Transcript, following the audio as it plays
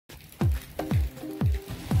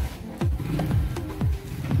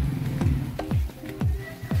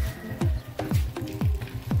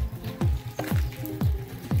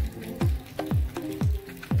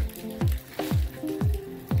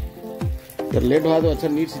यार लेट हुआ तो अच्छा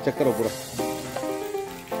नीट से चक्कर हो पूरा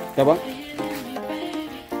तब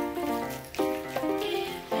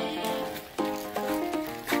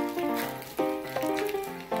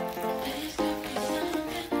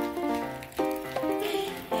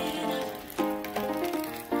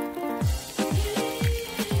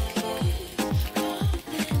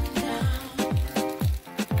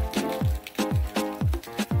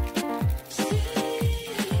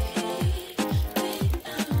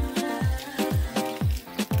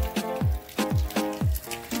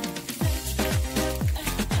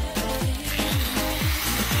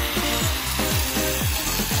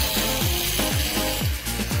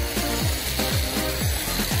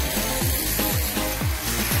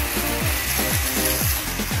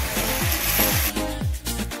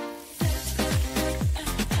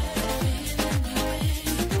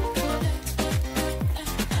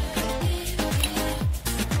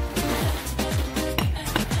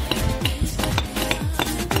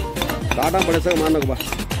काटा पड़े सर मारने को बा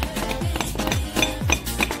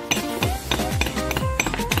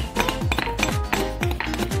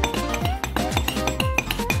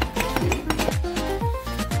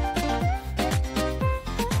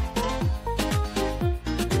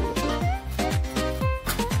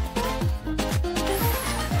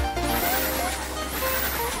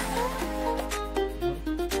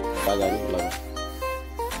गाड़ी लगा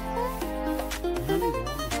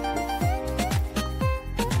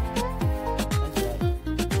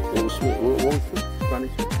वो पुरानी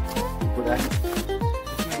पूरा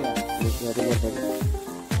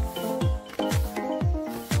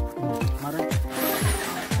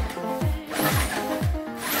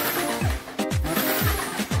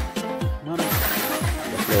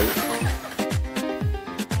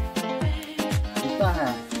है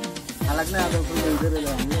अलग ना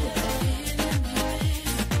इधर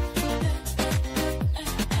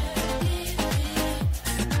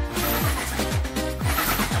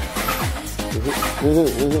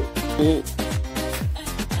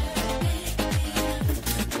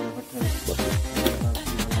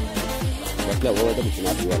बटला वो तो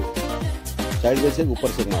सुना दिया साइड में से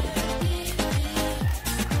ऊपर से मारो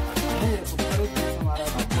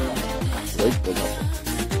वही तो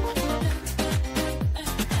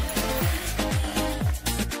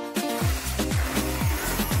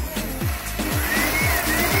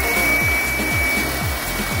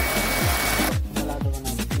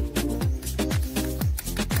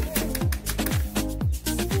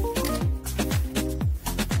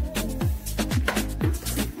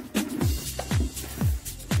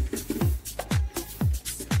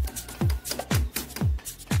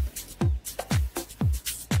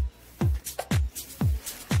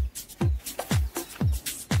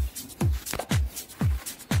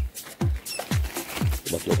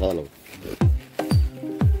बस उठा लो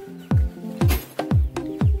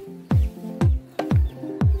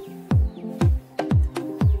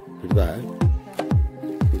फिरता है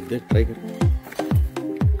देख ट्राई कर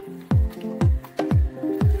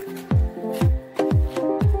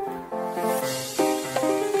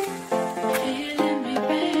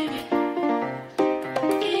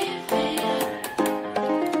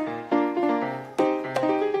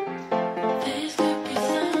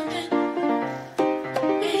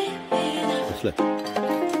Slab.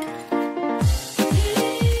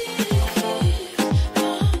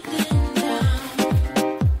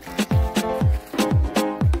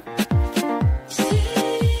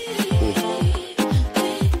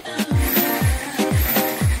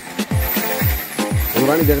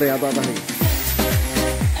 पुरानी देख रहे आता आता है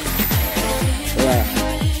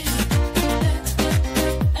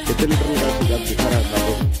कितने लीटर का दिखा रहा था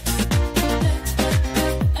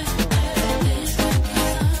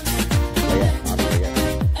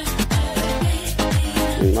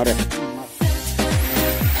मारे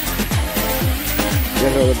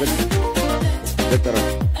देख रहे हो देख रहा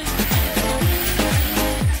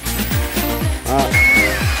हाँ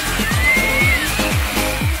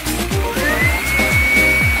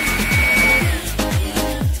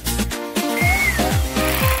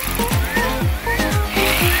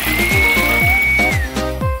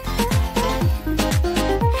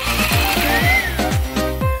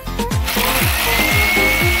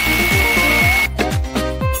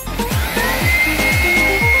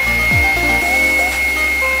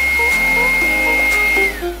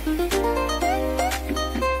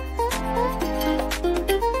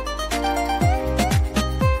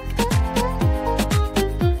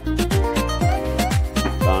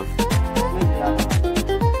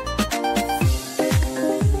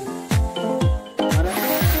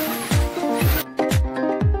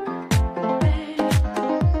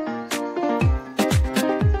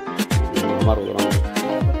MRO గారు.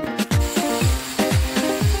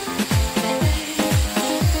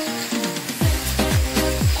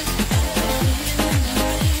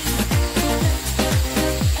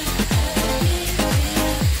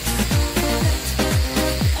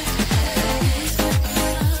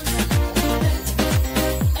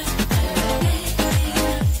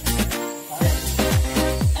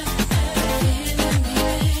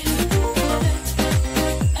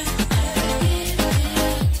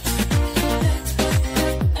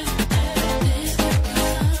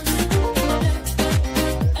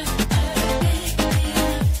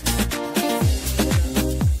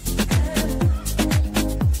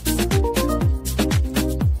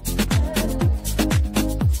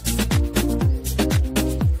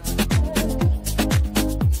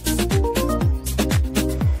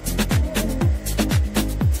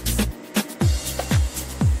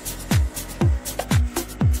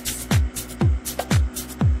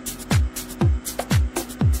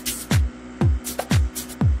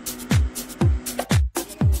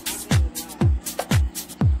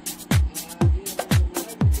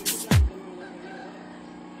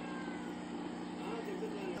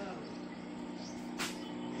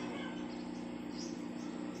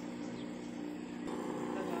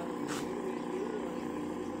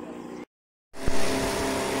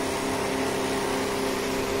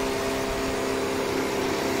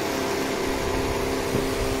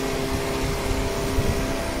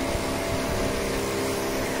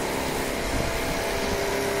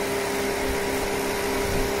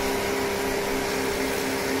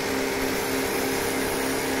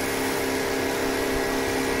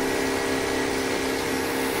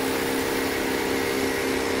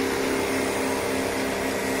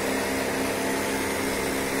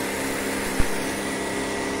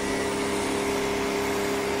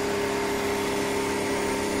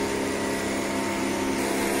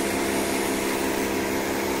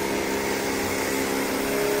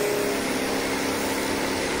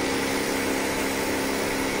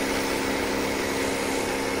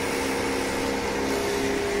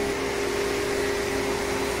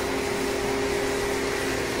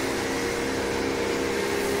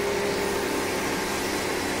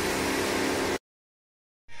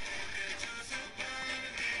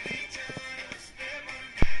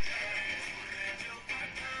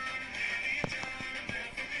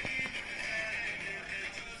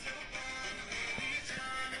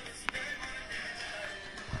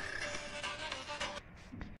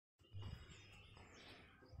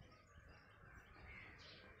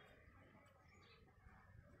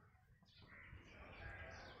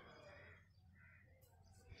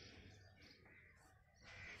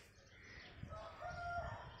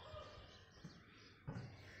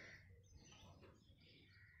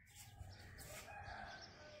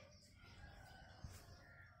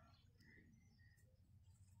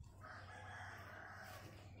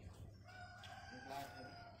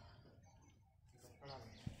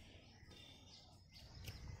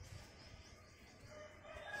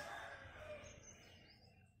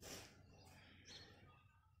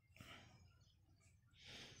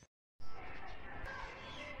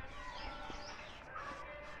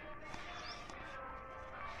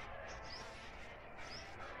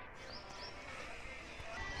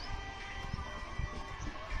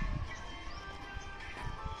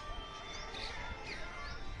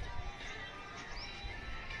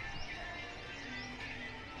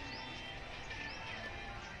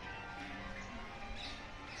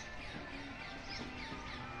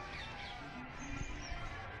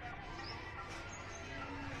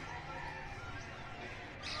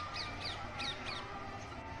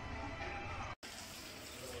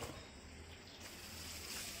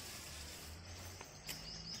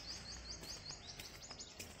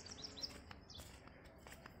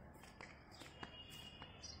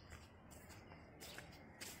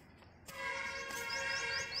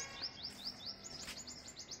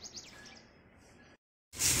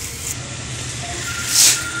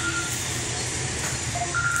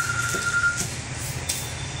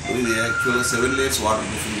 ఇది యాక్చువల్గా 7 layers వాటర్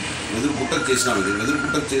ప్రూఫింగ్ వెదురు పుట్టకు చేసినాం. ఇది వెదురు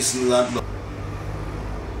పుట్టకు చేసిన దాంట్లో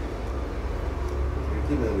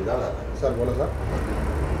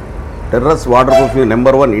terrace water proofing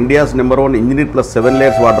number 1 India's number 1 engineer plus 7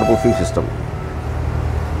 layers water proofing system.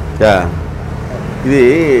 ఇది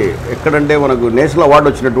ఎక్కడంటే మనకు నేషనల్ అవార్డు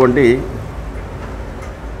వచ్చినటువంటి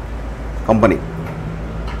కంపెనీ.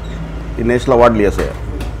 ఈ నేషనల్ అవార్డులు చేసాయి.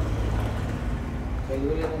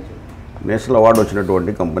 నేషనల్ అవార్డు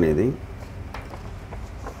వచ్చినటువంటి కంపెనీ ఇది.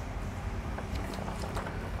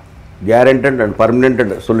 Guaranteed and permanent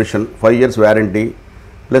solution, 5 years warranty,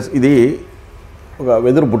 plus ఇది ఒక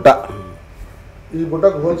వెదురు బుట్ట. ఈ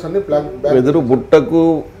బుట్టకు హోల్స్ అన్ని వెదురు బుట్టకు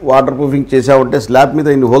వాటర్ ప్రూఫింగ్ చేసామంటే స్లాబ్ మీద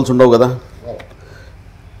ఇన్ని హోల్స్ ఉండవు కదా.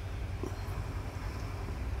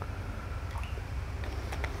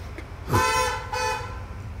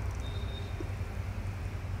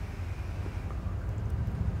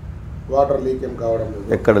 వాటర్ లీక్ ఏం కావడం లేదు,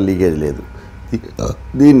 ఎక్కడ లీకేజ్ లేదు.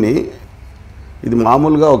 దీన్ని ఇది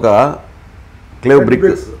మామూలుగా ఒక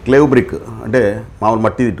క్లేవ్ బ్రిక్ అంటే మామూలు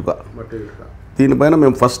మట్టి ఇటుక. దీనిపైన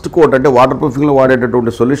మేము ఫస్ట్ కోట్ అంటే వాటర్ ప్రూఫింగ్లో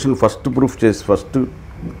వాడేటటువంటి సొల్యూషన్ ఫస్ట్ ప్రూఫ్ చేసి ఫస్ట్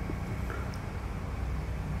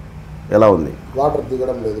ఎలా ఉంది, వాటర్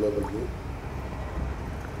దిగడం లేదు లోపలికి.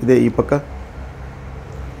 ఇదే ఈ పక్క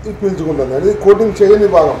పీల్చుకుంటుంది, అది కోటింగ్ చేయని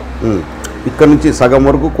భాగం. ఇక్కడ నుంచి సగం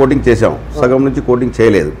వరకు కోటింగ్ చేసాం, సగం నుంచి కోటింగ్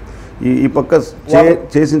చేయలేదు. ఈ పక్క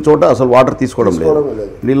చేసిన చోట అసలు వాటర్ తీసుకోవడం లేదు,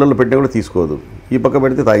 నీళ్ళల్లో పెట్టినా కూడా తీసుకోదు. ఈ పక్క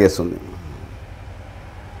పెడితే తాగేస్తుంది.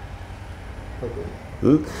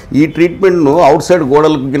 ఈ ట్రీట్మెంట్ను అవుట్ సైడ్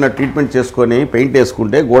గోడలకు గిన్న ట్రీట్మెంట్ చేసుకొని పెయింట్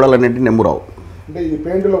వేసుకుంటే గోడలు అనేవి నెమ్మురావు.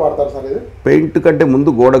 పెయింట్ కంటే ముందు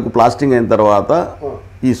గోడకు ప్లాస్టింగ్ అయిన తర్వాత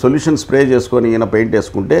ఈ సొల్యూషన్ స్ప్రే చేసుకొని ఈయన పెయింట్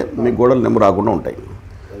వేసుకుంటే మీ గోడలు నెమ్ము రాకుండా ఉంటాయి.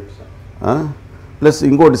 ప్లస్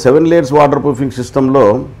ఇంకోటి 7 layers వాటర్ ప్రూఫింగ్ సిస్టంలో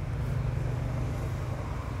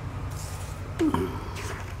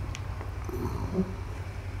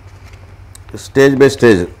stage by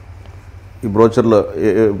stage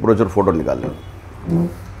brochure photo निकाल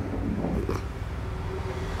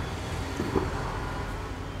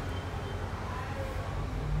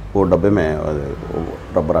वो डब्बे में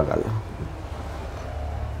रबर निकाल.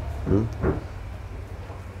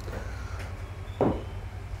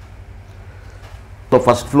 तो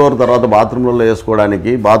फस्ट फ्लोर तरह बात्रूम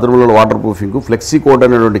वेसुकोवडानिकी बात्रूम water proofing flexi coat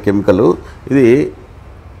अनेटुवंटि chemical इदी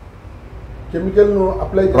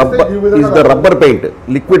rubber paint,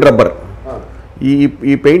 liquid rubber.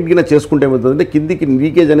 ఈ పెయింట్ కింద చేసుకుంటే ఏమవుతుందంటే కిందికి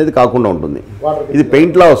లీకేజ్ అనేది కాకుండా ఉంటుంది. ఇది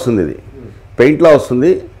పెయింట్లా వస్తుంది, ఇది పెయింట్లా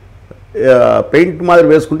వస్తుంది. పెయింట్ మాదిరి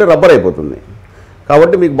వేసుకుంటే రబ్బర్ అయిపోతుంది.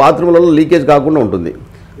 కాబట్టి మీకు బాత్రూమ్లలో లీకేజ్ కాకుండా ఉంటుంది.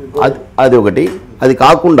 అది ఒకటి. అది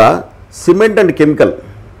కాకుండా cement and chemical,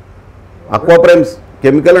 అక్వాప్రైమ్స్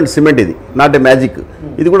chemical and cement, ఇది నాట్ ఏ మ్యాజిక్.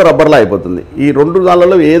 ఇది కూడా రబ్బర్లా అయిపోతుంది. ఈ రెండు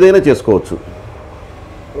దానిలలో ఏదైనా చేసుకోవచ్చు.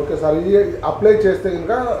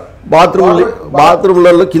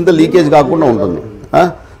 బాత్రూమ్లలో కింద లీకేజ్ కాకుండా ఉంటుంది.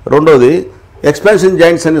 రెండోది ఎక్స్పాన్షన్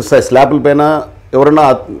జాయింట్స్ అని వస్తాయి స్లాబ్ల పైన. ఎవరైనా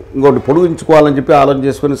ఇంకోటి పొడిగించుకోవాలని చెప్పి ఆలోచన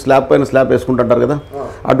చేసుకొని స్లాబ్ పైన స్లాబ్ వేసుకుంటుంటారు కదా,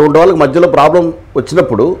 అటువంటి వాళ్ళకి మధ్యలో ప్రాబ్లం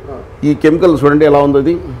వచ్చినప్పుడు ఈ కెమికల్ చూడండి ఎలా ఉందో.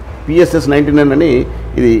 ఇది PSS 99 అని,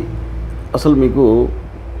 ఇది అసలు మీకు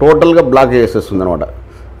టోటల్గా బ్లాక్ చేసేస్తుంది అనమాట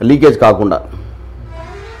లీకేజ్ కాకుండా.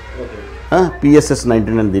 PSS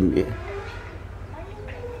 99 దీనికి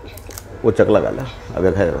वो चकला गाला अवे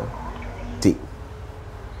టీ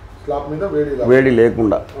వేడి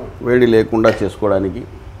లేకుండా చేసుకోవడానికి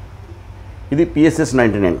ఇది PSS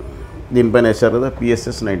 99. దీనిపైన వేశారు కదా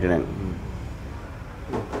PSS 99.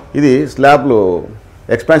 ఇది స్లాబ్లో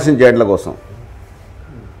ఎక్స్పాన్షన్ జాయింట్ల కోసం,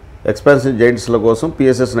 ఎక్స్పాన్షన్ జాయింట్స్ల కోసం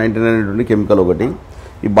PSS 99 అనేటువంటి కెమికల్ ఒకటి.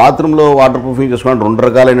 ఈ బాత్రూంలో వాటర్ ప్రూఫింగ్ చేసుకోవడానికి 2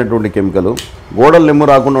 రకాలైనటువంటి కెమికల్. గోడలు నెమ్ము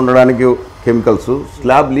రాకుండా ఉండడానికి కెమికల్స్,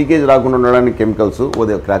 స్లాబ్ లీకేజ్ రాకుండా ఉండడానికి కెమికల్స్.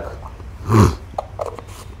 ఓదే క్రాక్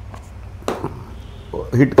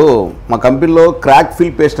హిట్ మా కంపెనీలో క్రాక్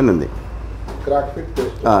ఫిల్ పేస్ట్ అని ఉంది.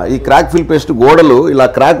 ఈ క్రాక్ ఫిల్ పేస్ట్ గోడలు ఇలా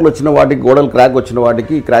క్రాక్లు వచ్చిన వాటికి, గోడలు క్రాక్ వచ్చిన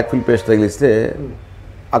వాటికి క్రాక్ ఫిల్ పేస్ట్ తగిలిస్తే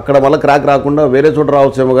అక్కడ మళ్ళీ క్రాక్ రాకుండా వేరే చోట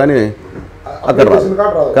రావచ్చేమో కానీ అక్కడ రాదు.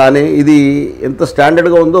 కానీ ఇది ఎంత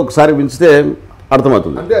స్టాండర్డ్గా ఉందో ఒకసారి వించితే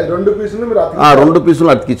అర్థమవుతుంది. 2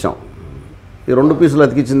 పీసులు అతికించాం. ఈ 2 పీసులు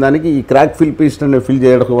అతికించిన దానికి ఈ క్రాక్ ఫిల్ పేస్ట్ అనేది ఫిల్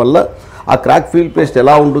చేయడం వల్ల ఆ క్రాక్ ఫిల్ పేస్ట్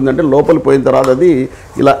ఎలా ఉంటుందంటే లోపలి పోయిన తర్వాత అది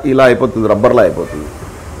ఇలా అయిపోతుంది, రబ్బర్లా అయిపోతుంది.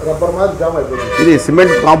 ఇది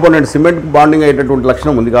సిమెంట్ కాంపోనెంట్, సిమెంట్ బాండింగ్ అయ్యేటటువంటి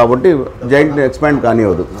లక్షణం ఉంది కాబట్టి జాయింట్ ఎక్స్పాండ్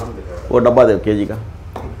కానివ్వదు. ఓ డబ్బా అదే కేజీగా,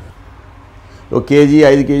 1 కేజీ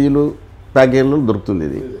 5 కేజీలు ప్యాకెట్లు దొరుకుతుంది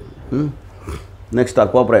ఇది. నెక్స్ట్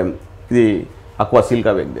అక్వాప్రైమ్, ఇది అక్వా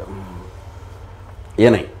సిల్కా వేగ్దే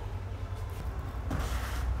ఏనై,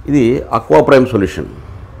 ఇది అక్వాప్రైమ్ సొల్యూషన్.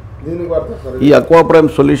 ఈ అక్వాప్రైమ్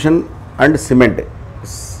సొల్యూషన్ అండ్ సిమెంట్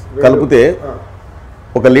కలిపితే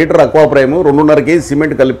 1 లీటర్ అక్వాప్రైమ్ 2.5 కేజీ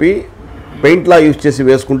సిమెంట్ కలిపి పెయింట్లా యూజ్ చేసి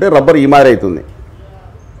వేసుకుంటే రబ్బర్ ఈ మాదిరి అవుతుంది.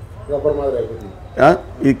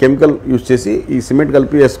 ఈ కెమికల్ యూజ్ చేసి ఈ సిమెంట్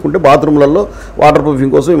కలిపి వేసుకుంటే బాత్రూమ్లలో వాటర్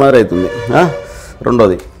ప్రూఫింగ్ కోసం ఈ మాదిరి అవుతుంది.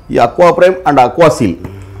 రెండోది ఈ అక్వాప్రైమ్ అండ్ అక్వాసీల్,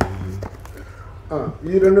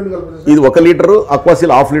 ఇది 1 లీటరు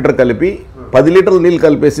అక్వాసీల్ 1/2 లీటర్ కలిపి 10 లీటర్ల నీళ్ళు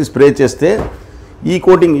కలిపేసి స్ప్రే చేస్తే ఈ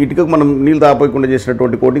కోటింగ్, ఇటుకకు మనం నీళ్ళు తాపకుండా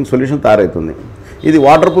చేసినటువంటి కోటింగ్ సొల్యూషన్ తయారవుతుంది. ఇది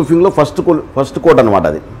వాటర్ ప్రూఫింగ్లో ఫస్ట్ కోట్ అనమాట.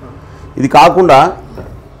 ఇది కాకుండా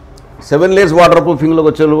 7 layers వాటర్ ప్రూఫింగ్లోకి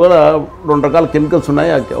వచ్చే కూడా 2 రకాల కెమికల్స్ ఉన్నాయి.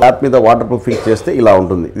 యాప్ మీద వాటర్ ప్రూఫింగ్ చేస్తే ఇలా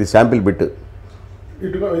ఉంటుంది. ఇది శాంపిల్ బిట్.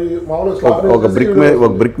 ఒక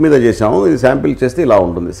బ్రిక్ మీద చేసాము. ఇది శాంపిల్ చేస్తే ఇలా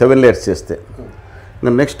ఉంటుంది, 7 లేయర్స్ చేస్తే.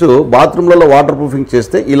 నెక్స్ట్ బాత్రూమ్లలో వాటర్ ప్రూఫింగ్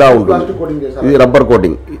చేస్తే ఇలా ఉంటుంది. ఇది రబ్బర్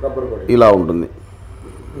కోటింగ్ ఇలా ఉంటుంది.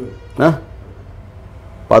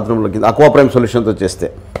 బాత్రూంలో కింద అక్వా ప్రైమ్ సొల్యూషన్తో చేస్తే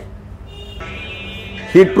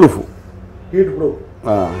హీట్ ప్రూఫ్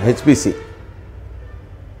హెచ్పిసి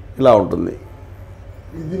ఇలా ఉంటుంది.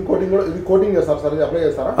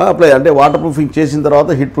 అప్లై అంటే వాటర్ ప్రూఫింగ్ చేసిన తర్వాత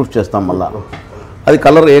హీట్ ప్రూఫ్ చేస్తాం. మళ్ళీ అది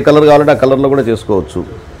కలర్ ఏ కలర్ కావాలంటే ఆ కలర్లో కూడా చేసుకోవచ్చు.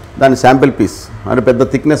 దాని శాంపిల్ పీస్ అంటే పెద్ద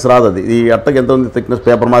థిక్నెస్ రాదు. అది ఈ అట్టకి ఎంత ఉంది థిక్నెస్,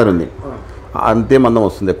 పేపర్ మాదిరి ఉంది, అంతే మందం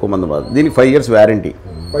వస్తుంది, ఎక్కువ మందం రాదు. దీనికి 5 years వ్యారంటీ.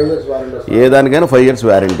 ఏ దానికైనా 5 years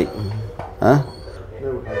వ్యారంటీ.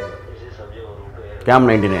 క్యామ్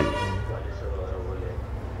 99.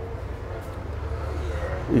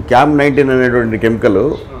 ఈ క్యామ్ 99 అనేటువంటి కెమికల్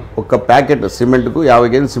ఒక ప్యాకెట్ సిమెంట్కు 50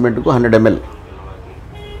 kg సిమెంట్కు 100 ml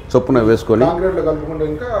చొప్పున వేసుకొని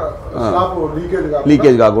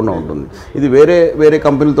లీకేజ్ కాకుండా ఉంటుంది. ఇది వేరే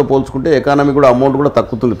కంపెనీలతో పోల్చుకుంటే ఎకానమీ కూడా అమౌంట్ కూడా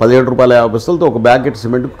తగ్గుతుంది. 17 రూపాయల 50 పైసలతో ఒక ప్యాకెట్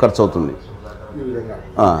సిమెంట్కు ఖర్చు అవుతుంది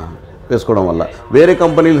వేసుకోవడం వల్ల. వేరే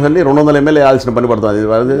కంపెనీలు అన్నీ 200 ml వేయాల్సిన పని పడుతుంది.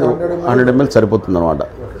 100 ml సరిపోతుంది అనమాట.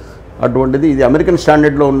 అటువంటిది ఇది అమెరికన్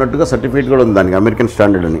స్టాండర్డ్లో ఉన్నట్టుగా సర్టిఫికేట్ కూడా ఉంది దానికి, అమెరికన్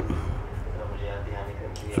స్టాండర్డ్ అని.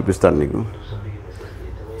 చూపిస్తాను నీకు.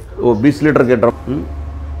 20 लीटर के ड्रम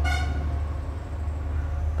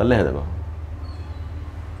तल्ले है देखो.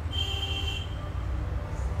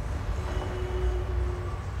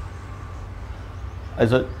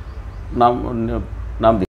 ऐसा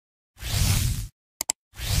नाम